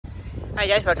Hi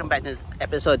guys, welcome back to this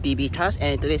episode of DB Cars,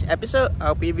 and in today's episode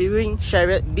I'll be reviewing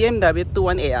Shariot BMW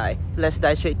 218i. Let's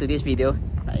dive straight to this video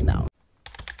right now.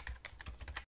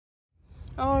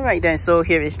 Alright then, so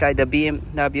here is like the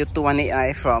BMW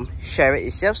 218i from Shariot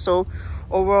itself. So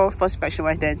overall, first inspection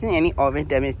wise, there isn't any obvious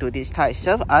damage to this car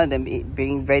itself other than it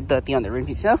being very dirty on the rim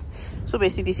itself. So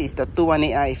basically this is the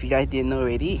 218i if you guys didn't know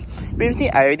already. Previously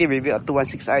I already reviewed a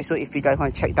 216i, so if you guys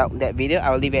want to check out that video,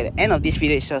 I will leave it at the end of this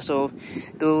video itself. So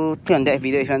do click on that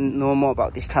video if you want to know more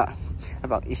about this car,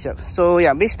 about itself. So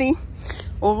yeah, basically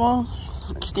overall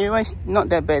exterior wise not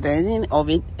that bad. There isn't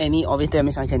any obvious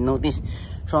damage I can notice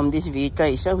from this vehicle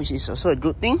itself, which is also a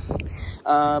good thing.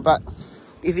 But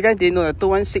if you guys didn't know, the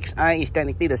 216i is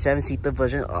technically the 7-seater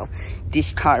version of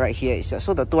this car right here itself.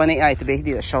 So the 218i is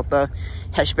basically the shorter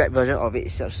hatchback version of it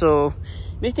itself. So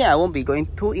basically I won't be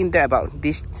going too in-depth about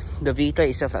the vehicle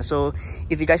itself. So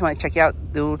if you guys want to check it out,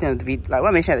 do click on the video, like what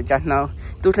I mentioned just now,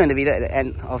 do click on the video at the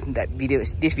end of that video,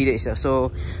 this video itself.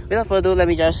 So without further ado, let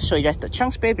me just show you guys the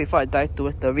trunk space before I dive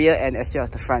towards the rear and as well as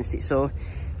the front seat. So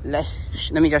let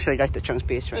me just show you guys the trunk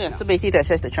space right now. So basically to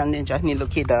access the trunk, you just need to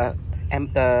locate the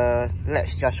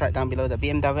latch just right down below the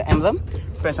BMW emblem.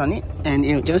 Press on it and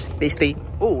it will just basically,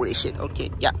 holy shit, okay,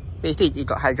 yeah, basically it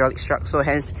got hydraulic struck, so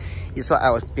hence you saw I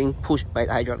was being pushed by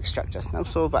the hydraulic struck just now.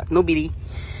 So but no biggie.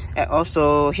 And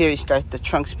also here is guys the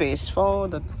trunk space for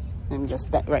the, let me just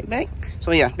step right back.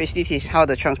 So yeah, basically this is how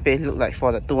the trunk space look like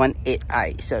for the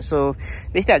 218i. So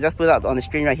basically I just put up on the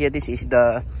screen right here, this is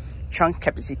the trunk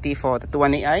capacity for the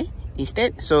 218i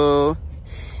instead. So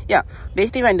yeah,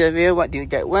 basically when the rear, what do you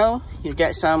get? Well, you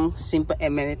get some simple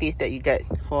amenities that you get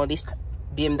for this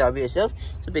BMW itself.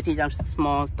 So basically some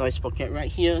small storage pocket right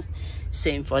here.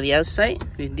 Same for the other side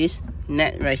with this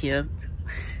net right here.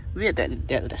 Weird that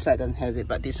the side doesn't have it,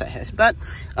 but this side has. But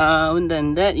other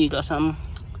than that, you got some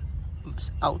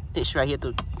outage right here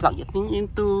to plug your thing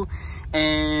into,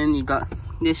 and you got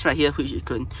this right here which you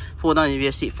can fold down the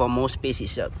rear seat for more space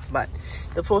itself. But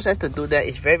the process to do that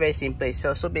is very simple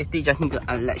itself. So basically you just need to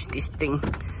unlatch this thing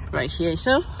right here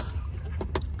itself.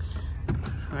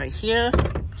 Right here,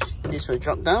 this will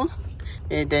drop down,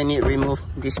 and then you remove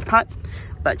this part,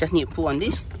 but just need to pull on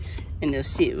this and the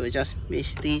seat will just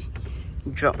basically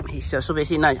drop itself. So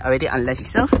basically now it's already unlatched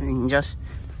itself and you just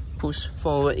push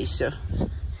forward itself.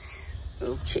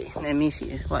 Okay, let me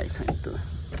see what I can do.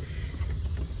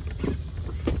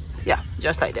 Yeah,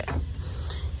 just like that.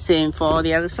 Same for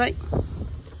the other side.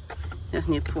 Just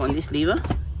need to pull on this lever,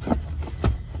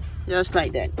 just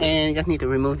like that, and just need to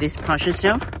remove this partial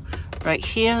shelf right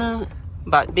here.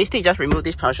 But basically just remove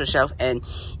this partial shelf and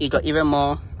you got even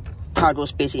more cargo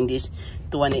space in this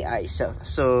 218i itself.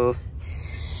 So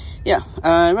yeah,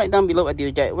 right down below what do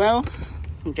you get? Well,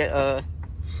 you get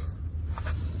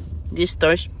this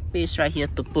storage space right here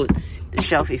to put the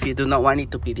shelf if you do not want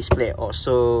it to be displayed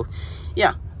also.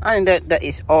 Yeah, and that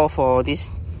is all for this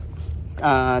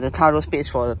the cargo space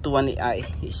for the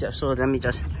 218i itself. So let me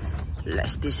just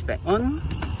latch this back on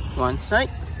one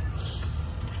side,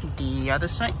 the other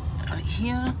side right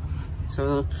here.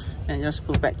 So and just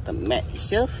pull back the mat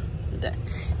itself so that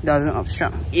doesn't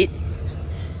obstruct it.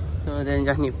 So then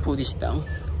just need to pull this down.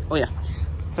 Oh yeah,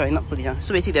 sorry, not pull it down.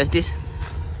 So basically there's this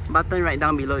button right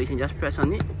down below, you can just press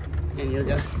on it and you'll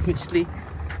just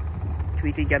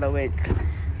quickly get away.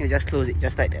 You just close it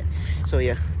just like that. So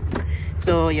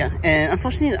yeah, and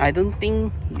unfortunately I don't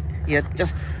think you have to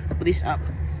just put this up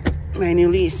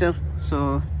manually itself.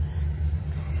 So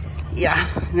yeah,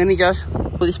 let me just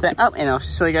put this back up and I'll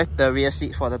show you guys the rear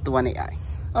seat for the 218i.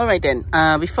 Alright then,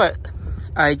 before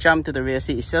I jump to the rear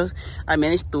seat itself, I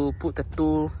managed to put the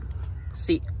two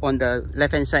seat on the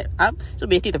left hand side up. So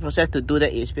basically the process to do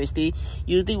that is basically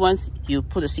usually once you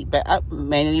put the seat back up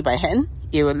manually by hand,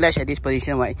 it will latch at this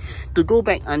position. Right, to go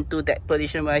back onto that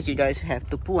position wise, you guys have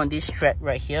to pull on this strap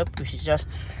right here, which is just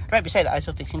right beside the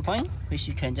ISO fixing point, which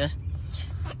you can just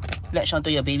latch onto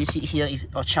your baby seat here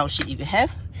or child seat if you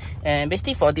have. And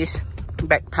basically for this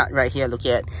back part right here, look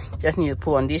at, just need to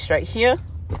pull on this right here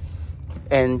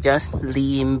and just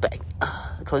lean back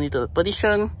according to the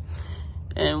position.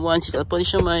 And once you got the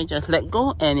position right, just let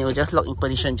go and it will just lock in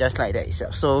position just like that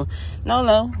itself. So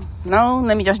now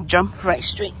let me just jump right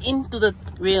straight into the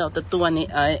rear of the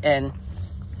 218i, and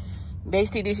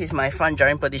basically this is my front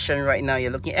driving position right now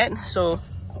you're looking at. So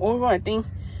overall I think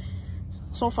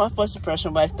so far first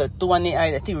impression wise, the 218i,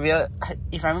 I think rear,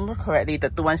 if I remember correctly, the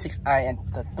 216i and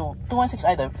the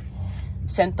 216i, the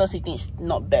center seating is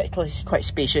not bad because it's quite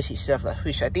spacious itself,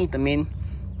 which I think is the main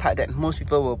part that most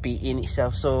people will be in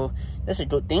itself. So that's a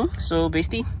good thing. So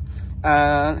basically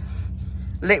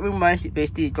legroom wise,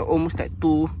 basically got almost like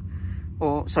about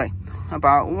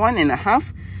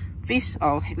 1.5 this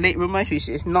leg room wise, which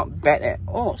is not bad at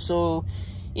all. So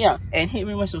yeah, and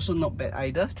headroom wise also not bad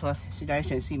either. Plus, so you guys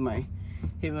can see my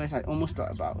headroom wise, I almost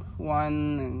got about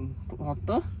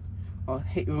 1.25 or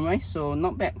headroom wise, so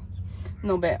not bad,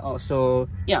 not bad also.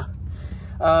 Yeah.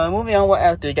 Moving on, what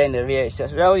else do you get in the rear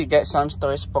itself? Well, you get some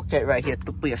storage pocket right here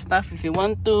to put your stuff if you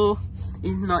want to.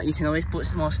 If not, you can always put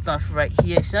small stuff right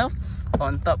here itself,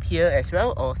 on top here as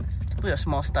well, or put your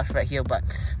small stuff right here, but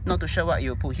not too sure what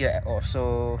you put here at all.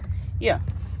 So yeah,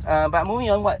 but moving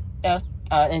on, what else?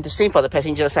 And the same for the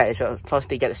passenger side as well. Of course,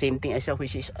 they get the same thing as well,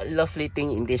 which is a lovely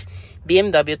thing in this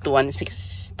BMW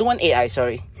 218i,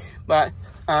 sorry. But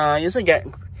you also get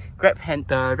grab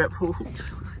hook,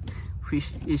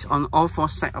 which is on all four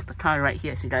sides of the car right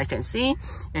here, as you guys can see.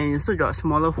 And you also got a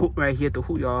smaller hook right here to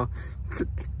hook your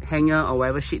hanger or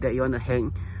whatever shit that you want to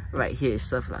hang right here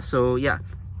itself. So yeah.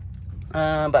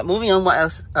 But moving on, what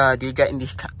else do you get in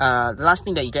this car? The last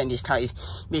thing that you get in this car is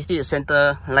basically the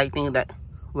center lighting that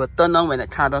will turn on when the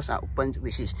car doors are open,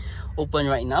 which is open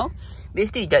right now.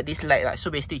 Basically, you get this light,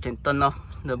 so basically you can turn off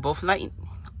the both light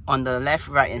on the left,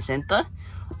 right and center,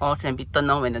 or can be turned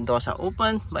on when the doors are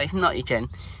open. But if not, you can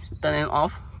turn it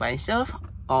off by itself,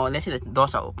 or let's say the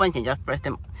doors are open, you can just press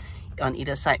them on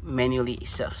either side manually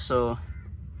itself. So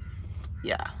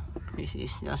yeah, this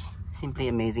is just simply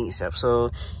amazing itself.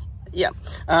 So yeah,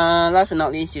 last but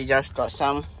not least, you just got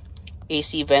some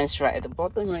AC vents right at the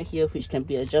bottom right here, which can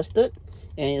be adjusted.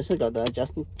 And you also got the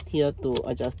adjustment here to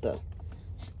adjust to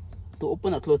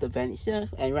open or close the vent itself.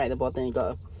 And right at the bottom, you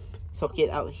got a socket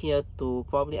out here to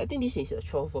probably, I think this is a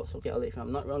 12-volt socket outlet if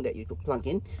I'm not wrong, that you could plug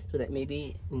in, so that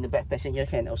maybe in the back passenger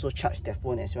can also charge their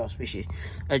phone as well, which is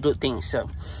a good thing. So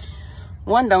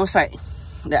one downside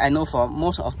that I know for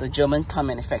most of the German car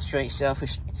manufacturer itself,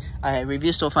 which I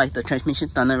reviewed so far, is the transmission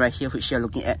tunnel right here, which you're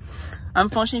looking at.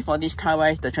 Unfortunately for this car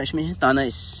wise, the transmission tunnel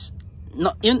is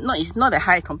it's not that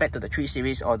high compared to the 3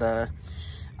 series or the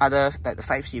other, like the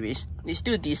 5 series. It's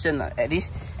still decent. At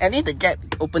least the gap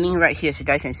opening right here, as you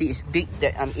guys can see, is big,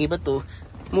 that I'm able to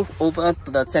move over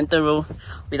to the center row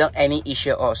without any issue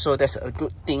at all. So that's a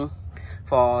good thing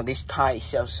for this car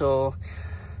itself. So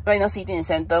right now, sitting in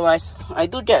center wise, I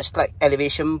do get a slight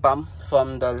elevation bump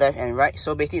from the left and right.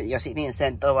 So basically, you're sitting in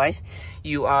center wise,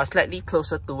 you are slightly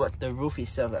closer towards the roof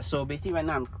itself. So basically right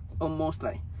now, I'm almost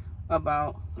like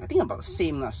about the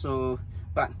same. So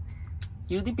but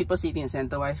usually people sitting in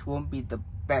center wise won't be the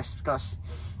best, because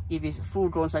if it's full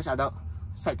grown size adult,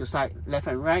 side to side, left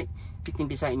and right, sitting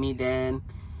beside me, then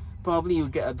probably you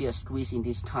get a bit of squeeze in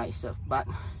this car itself. But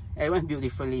everyone built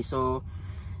differently, so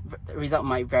the result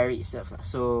might vary itself.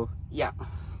 So yeah.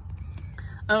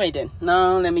 Alright then,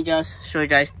 now let me just show you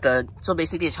guys so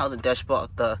basically this is how the dashboard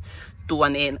of the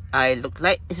 218i look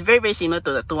like. It's very similar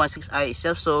to the 216i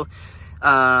itself. So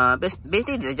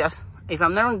basically they just, if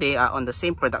I'm not wrong, they are on the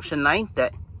same production line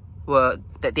that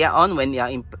they are on when they are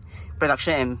in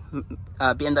production, and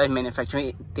BMW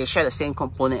manufacturing. They share the same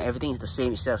component, everything is the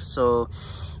same itself. So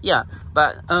yeah,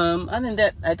 but other than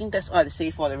that, I think that's all I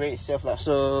say for the rear itself.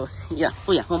 So yeah.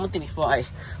 Oh yeah, one more thing before I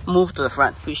move to the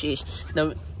front, which is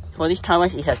for this car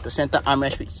wise, it has the center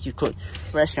armrest which you could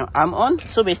rest your arm on.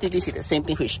 So basically this is the same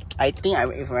thing, which I think,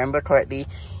 if I remember correctly,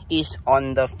 is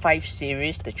on the 5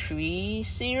 series, the 3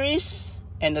 series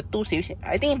and the 2 series.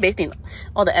 I think based in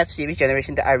all the F series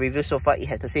generation that I reviewed so far, it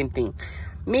has the same thing.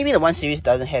 Maybe the 1 series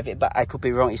doesn't have it, but I could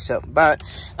be wrong itself. But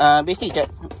basically you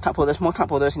get cup holders, more cup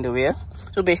holders in the rear.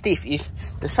 So basically if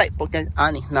the side pockets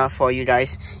aren't enough for you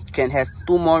guys, you can have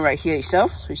 2 more right here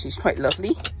itself, which is quite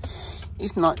lovely.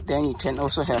 If not, then you can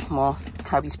also have more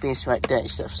cubby space right there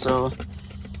itself. So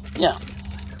yeah,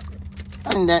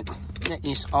 and that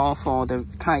is all for the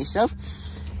car itself.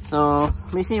 So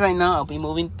basically right now I'll be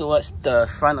moving towards the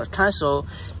front of the car, so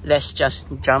let's just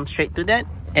jump straight to that.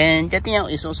 And getting out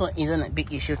is also isn't a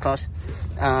big issue, because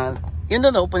even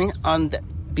though the opening on the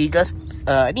biggest,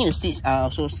 I think the seats are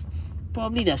also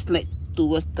probably they're slight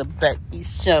towards the back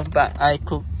itself, but I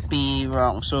could be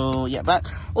wrong. So yeah,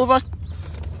 but overall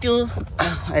still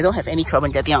I don't have any trouble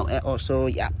getting out at all. So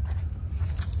yeah.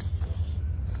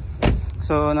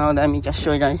 So now let me just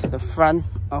show you guys the front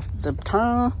of the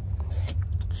car.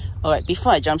 Alright,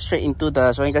 before I jump straight into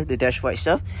showing you guys the dashboard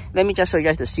itself, let me just show you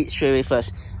guys the seat straight away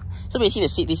first. So basically the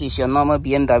seat, this is your normal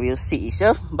BMW seat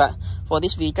itself, but for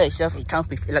this vehicle itself, it comes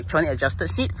with electronic adjusted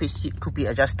seat, which could be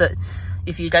adjusted.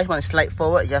 If you guys want to slide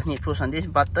forward, you just need to push on this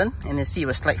button and the seat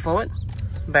will slide forward,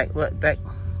 backward, back,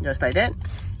 just like that.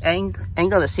 And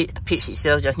angle the seat, the pitch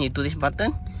itself, just need to do this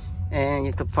button, and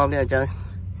you could probably adjust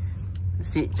the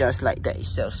seat just like that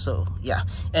itself. So yeah,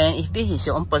 and if this is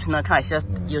your own personal car itself,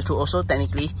 you could also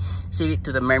technically save it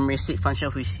to the memory seat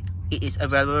function, which it is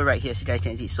available right here, as you guys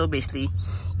can see. So basically,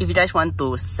 if you guys want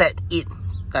to set it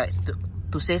like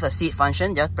to save a seat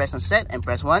function, just press on set and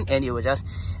press 1 and it will just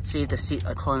save the seat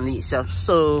accordingly itself.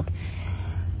 So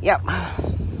yeah,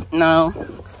 now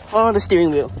for the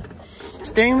steering wheel.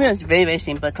 Steering wheel is very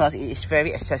simple because it is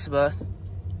very accessible.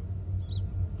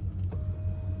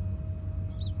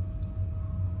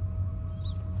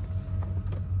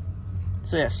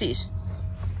 So yeah, seats.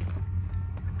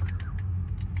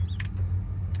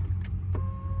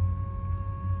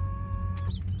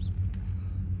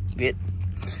 Weird.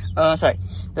 Sorry.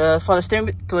 For the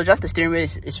steering, to adjust the steering wheel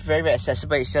is very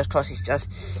accessible itself, because it's just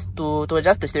to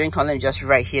adjust the steering column just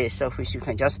right here itself, which you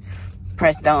can just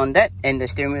press down on that and the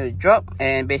steering wheel will drop,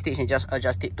 and basically you can just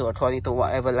adjust it to according to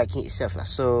whatever liking itself.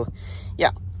 So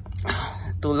yeah,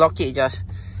 to lock it, just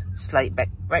slide back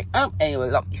right up and it will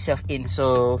lock itself in.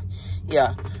 So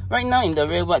yeah, right now in the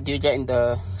rear, what do you get in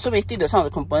the, so basically the some of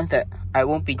the components that I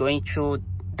won't be going through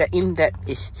that in depth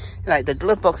is like the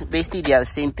glove box. Basically they are the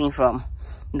same thing from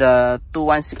the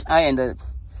 216i and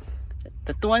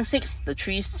the 216, the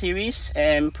 3 series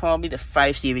and probably the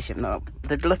 5 series. If not,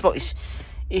 the glove box is,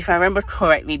 if I remember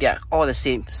correctly, they are all the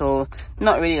same, so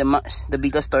not really the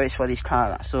bigger storage for this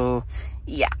car. So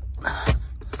yeah,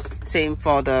 same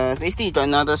for the, basically you got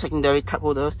another secondary cup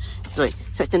holder, sorry,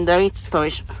 secondary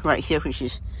storage right here, which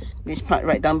is this part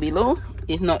right down below.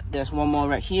 If not, there's one more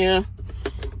right here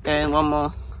and one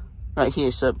more right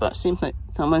here. So but seems like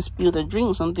someone spilled a drink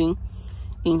or something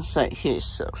inside here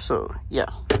itself. So yeah,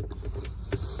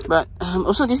 but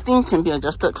also this thing can be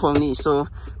adjusted accordingly. So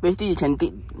basically you can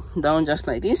dip down just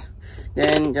like this,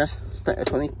 then just start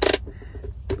according to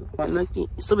what like it.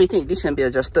 So basically this can be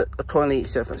adjusted accordingly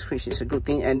itself, which is a good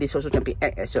thing, and this also can be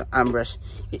act as your armrest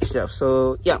itself.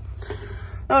 So yeah,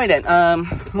 alright then,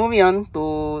 moving on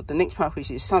to the next part,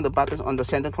 which is some of the buttons on the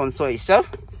center console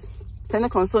itself. Center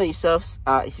console itself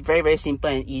is very simple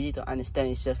and easy to understand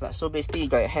itself. So basically you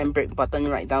got a handbrake button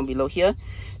right down below here.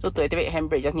 So to activate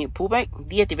handbrake, just need to pull back.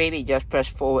 Deactivate it, just press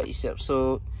forward itself.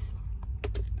 So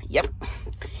yep.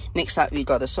 Next up, we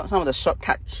got some of the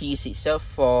shortcut keys itself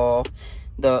for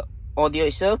the audio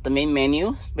itself, the main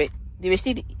menu. But you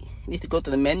basically need to go to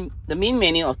the main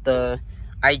menu of the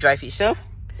iDrive itself.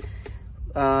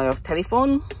 Your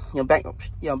telephone, your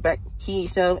back key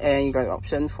itself, and you got an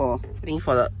option for, I think,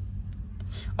 for the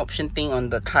option thing on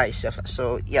the car itself.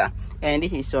 So yeah, and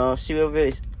this is your serial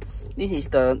wheel. This is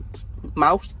the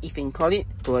mouse, if you can call it,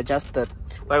 to adjust the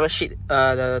whatever shit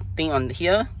the thing on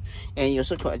here, and you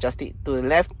also could adjust it to the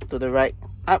left, to the right,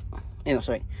 up,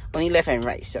 sorry, only left and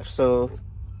right itself. So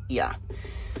yeah,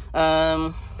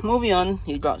 moving on,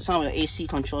 you got some of the AC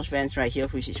controls vents right here,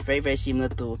 which is very similar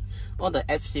to all the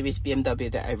F series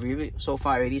BMW that I've reviewed so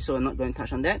far already, so I'm not going to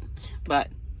touch on that. But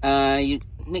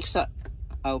next up,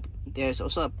 there's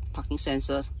also a parking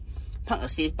sensor, park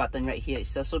assist button right here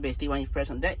itself. So basically when you press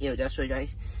on that, it will just show you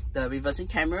guys the reversing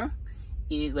camera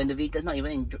when the vehicle is not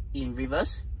even in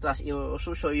reverse. Plus it will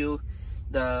also show you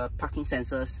the parking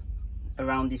sensors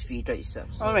around this vehicle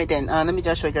itself. So alright then, let me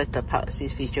just show you guys the park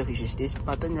assist feature, which is this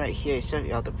button right here itself.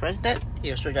 You have to press that, it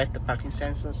will show you guys the parking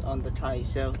sensors on the car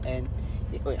itself, and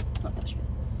oh yeah, not touch screen.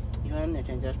 Even I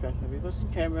can just press the reversing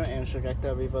camera and show you guys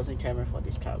the reversing camera for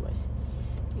this car, guys.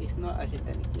 If not, I can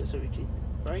technically also reduce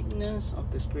the brightness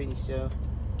of the screen itself.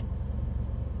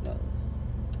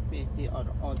 Basically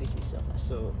all this itself.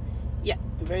 So yeah,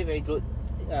 very good.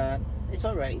 It's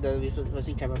alright, the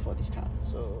reversing camera for this car.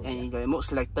 So, and you got a mode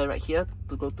selector right here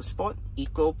to go to Sport,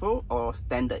 Eco, Pro, or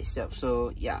Standard itself.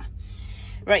 So yeah,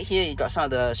 right here you got some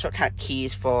of the shortcut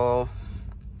keys for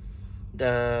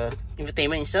the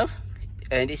infotainment itself,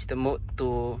 and this is the mode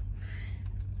to,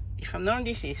 if I'm not wrong,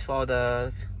 this is for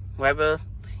the whatever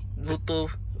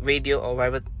Bluetooth radio or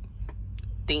whatever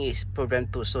thing is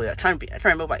programmed to. So yeah, I can't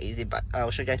remember what is it, but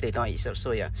I'll show you guys later on itself.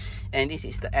 So yeah, and this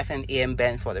is the FM AM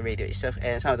band for the radio itself,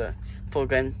 and some of the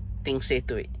program things saved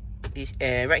to it. This,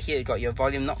 and right here you got your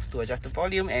volume knob to adjust the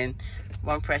volume, and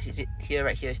one press is it here,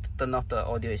 right here, is to turn off the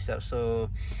audio itself. So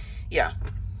yeah,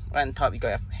 right on top you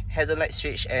got a hazard light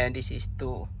switch, and this is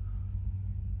to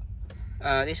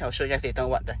this I'll show you guys later on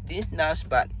what this does,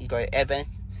 but you got an air vent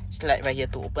slide right here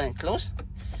to open and close.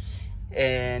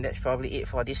 And that's probably it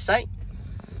for this side.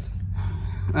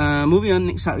 Moving on,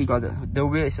 next up we got the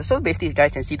wheel itself. So basically you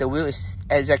guys can see the wheel is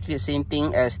exactly the same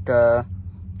thing as the,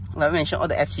 like I mentioned, all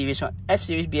the F series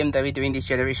BMW during this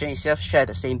generation itself share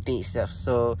the same thing itself.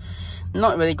 So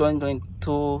not really going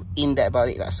too in depth about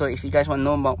it. So if you guys want to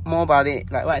know more about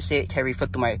it, like what I said, can refer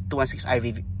to my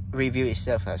 216i review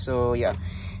itself. So yeah,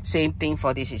 same thing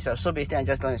for this itself. So basically I'm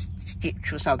just going to skip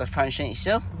through some of the function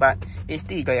itself, but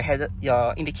basically you got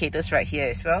your indicators right here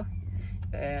as well,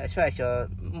 as well as your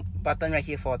button right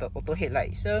here for the auto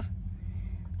headlight itself.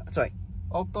 Sorry,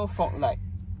 auto fog light.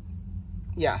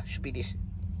 Yeah, should be this.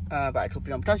 But I could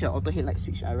be wrong because your auto headlight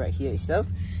switch are right here itself.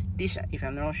 This, if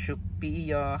I'm not wrong, should be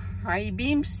your high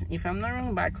beams, if I'm not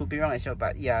wrong, but I could be wrong as well.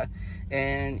 But yeah,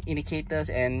 and indicators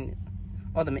and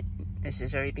all the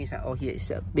necessary things are all here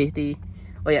itself. Basically,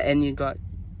 oh yeah, and you got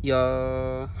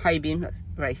your high beam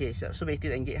right here itself. So basically,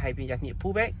 to engage high beam, just need to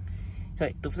pull back.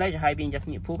 Sorry, to flash the high beam, just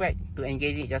need to pull back. To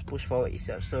engage it, just push forward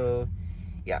itself. So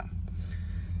yeah.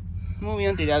 Moving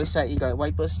on to the other side, you got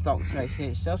wiper stock right here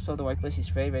itself. So the wipers is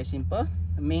very simple.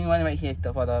 The main one right here is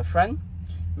for the front.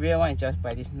 Rear one is just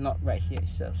by this knot right here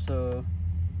itself. So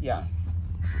yeah.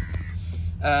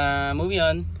 Moving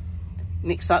on.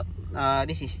 Next up,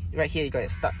 this is right here. You got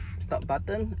your stop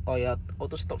button or your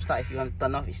auto stop start if you want to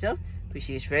turn off itself, which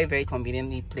is very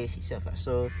conveniently placed itself.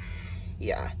 So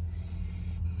yeah.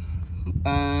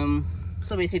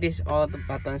 So basically, this is all the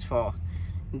buttons for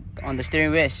on the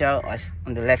steering wheel as well as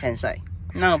on the left hand side.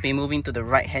 Now I'll be moving to the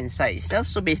right hand side itself.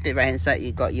 So basically, right hand side,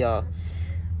 you got your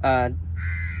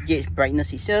gauge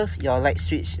brightness itself, your light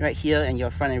switch right here, and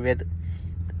your front and rear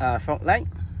fog light.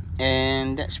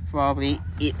 And that's probably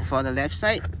it for the left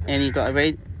side. And you got a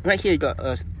right here, you got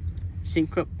a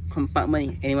synchro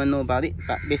compartment. Anyone know about it?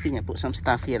 But basically, you can put some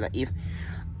stuff here. Like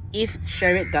if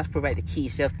Shariot does provide the key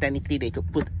itself, technically they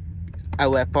could put. I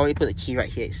will probably put the key right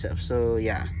here itself. So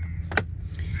yeah.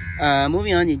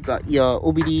 Moving on, you got your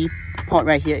OBD port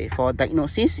right here for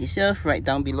diagnosis itself, right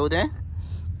down below there.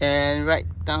 And right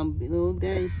down below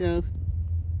there itself,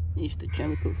 if the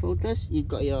camera could focus, you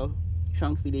got your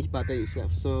trunk release button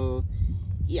itself. So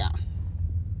yeah.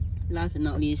 Last but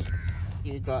not least,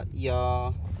 you got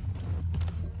your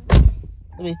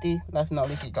last but not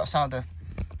least, you got some of the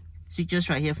switches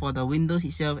right here for the windows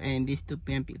itself, and this 2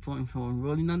 PM for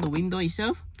rolling down the window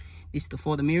itself. This is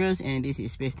for the mirrors, and this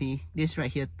is basically this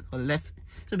right here for the left.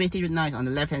 So basically right now it's on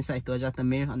the left hand side to adjust the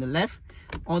mirror on the left,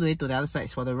 all the way to the other side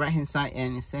is for the right hand side,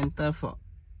 and center for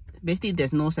basically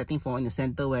there's no setting for in the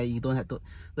center where you don't have to,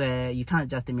 where you can't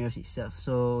adjust the mirrors itself.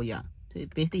 So yeah, so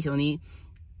basically it's only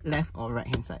left or right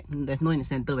hand side. There's no in the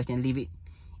center where you can leave it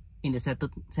in the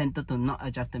center to not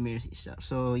adjust the mirrors itself.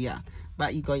 So yeah,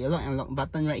 but you got your lock and unlock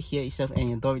button right here itself, and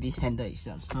your door release handle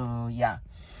itself. So yeah.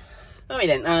 Alright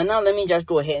then, now let me just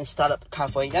go ahead and start up the car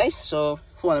for you guys. So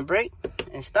pull on the brake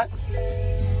and start.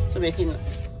 So basically,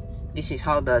 this is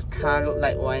how the car look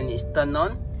like when it's turned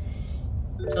on.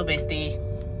 So basically,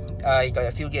 you got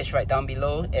your fuel gauge right down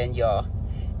below, and your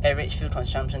average fuel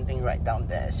consumption thing right down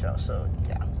there as well. So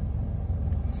yeah.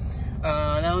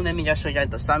 Now let me just show you guys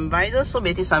the sun visor. So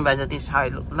basically, sun visor, this is how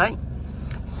it look like.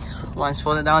 Once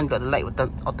folded down, you got the light will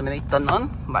automatically turn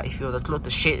on. But if you were to close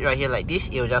the shade right here like this,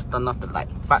 it will just turn off the light.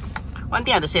 But one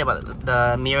thing I have to say about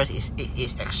the mirrors is it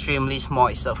is extremely small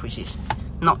itself, which is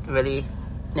not really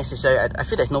necessary. I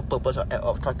feel there's no purpose at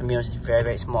all because the mirrors is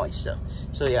very small itself.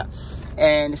 So yeah,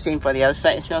 and the same for the other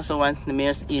side as well. So once the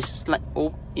mirrors is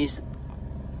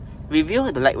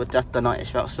revealed, the light will just turn on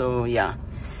as well. So yeah.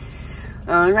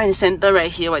 Right in the center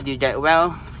right here, what do you get?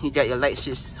 Well, you get your light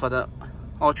switch for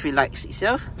all 3 lights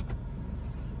itself.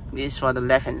 This is for the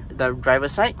left and the driver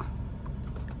side,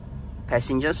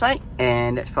 passenger side,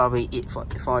 and that's probably it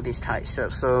for this car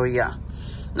itself. So yeah.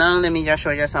 Now let me just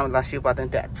show you some of the last few buttons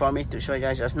that I promised to show you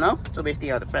guys just now. So basically,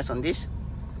 you have to press on this.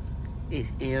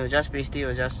 It will just basically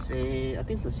say, I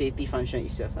think it's the safety function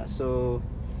itself. So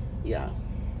yeah.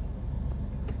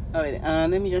 Alright,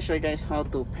 let me just show you guys how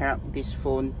to pair up this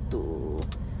phone to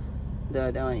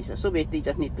the one itself. So basically, you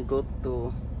just need to go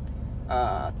to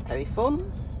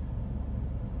telephone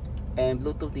and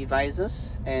Bluetooth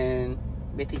devices, and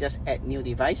basically just add new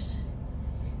device,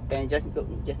 and just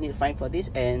need to find for this.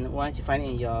 And once you find it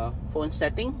in your phone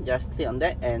setting, just click on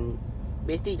that, and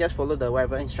basically just follow the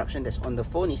whatever instruction that's on the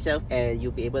phone itself, and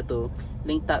you'll be able to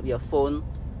link up your phone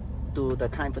to the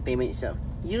car infotainment itself.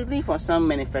 Usually for some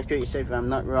manufacturers itself, if I'm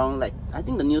not wrong, like I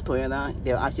think the new Toyota,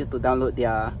 they'll ask you to download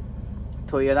their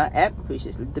Toyota app, which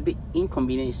is a little bit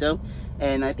inconvenient itself.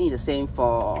 And I think it's the same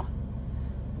for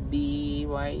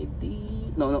Opel.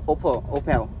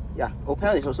 Yeah,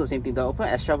 Opel is also the same thing. The Opel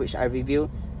Astra, which I reviewed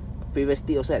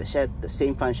previously, also had shared the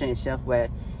same function itself, where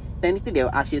technically they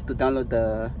will ask you to download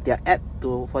their app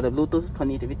for the Bluetooth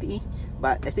connectivity,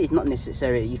 but actually it's not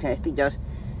necessary. You can actually just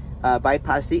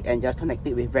bypass it and just connect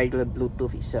it with regular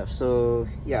Bluetooth itself. So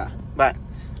yeah, but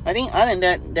I think other than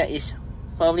that, that is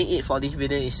probably it for this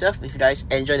video itself. If you guys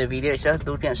enjoyed the video itself,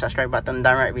 do click the subscribe button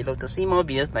down right below to see more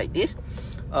videos like this,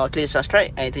 or click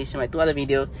subscribe and to see my 2 other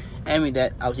videos. And with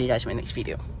that, I'll see you guys in my next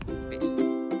video.